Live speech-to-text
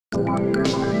Ciao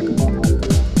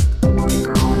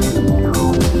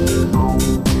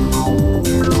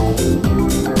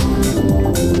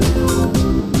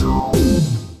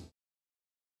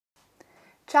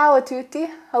a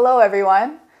tutti, hello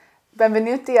everyone,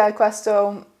 benvenuti a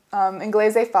questo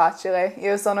Inglese facile.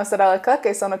 Io sono Sorella Cook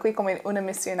e sono qui come una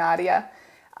missionaria.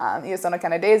 Io sono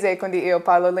canadese, quindi io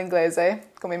parlo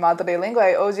l'inglese come madrelingua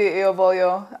e oggi io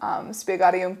voglio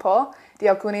spiegare un po' di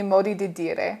alcuni modi di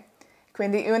dire.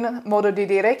 Quindi un modo di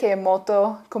dire che è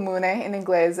molto comune in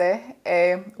inglese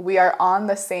è "we are on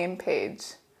the same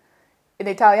page". In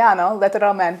italiano,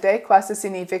 letteralmente, questo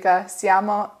significa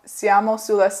siamo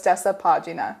sulla stessa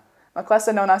pagina, ma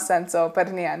questo non ha senso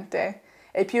per niente.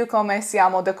 È più come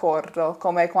siamo d'accordo,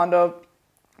 come quando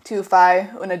tu fai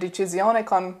una decisione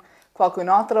con qualcun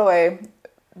altro e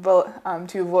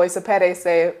tu vuoi sapere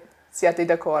se siete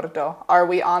d'accordo. Are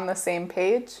we on the same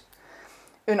page?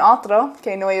 Un altro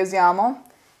che noi usiamo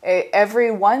è every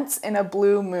once in a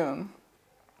blue moon.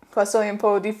 Questo è un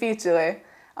po' difficile.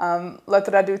 La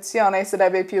traduzione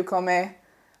sarebbe più come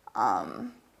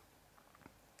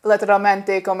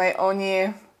letteralmente come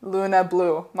ogni luna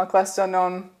blu, ma questo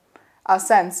non ha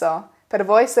senso. Per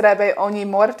voi sarebbe ogni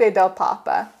morte del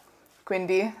Papa.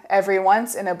 Quindi every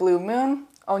once in a blue moon,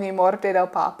 ogni morte del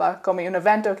Papa, come un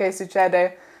evento che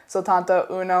succede soltanto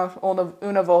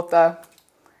una volta,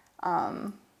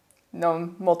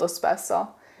 non molto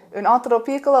spesso. Un altro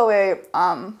piccolo è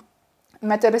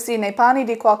mettersi nei panni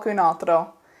di qualcun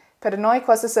altro. Per noi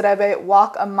questo sarebbe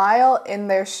walk a mile in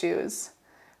their shoes,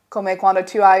 come quando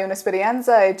tu hai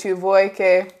un'esperienza e tu vuoi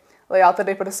che le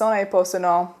altre persone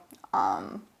possano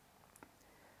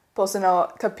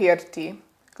capirti,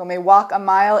 come walk a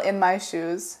mile in my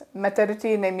shoes,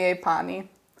 metterti nei miei panni.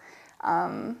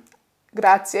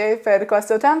 Grazie per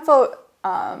questo tempo.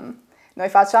 Noi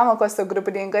facciamo questo gruppo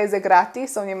di inglese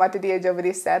gratis ogni martedì e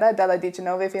giovedì sera dalle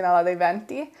 19 fino alle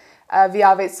 20 a Via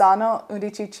Avezzano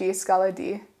 11C Scala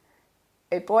D.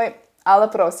 E poi alla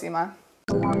prossima!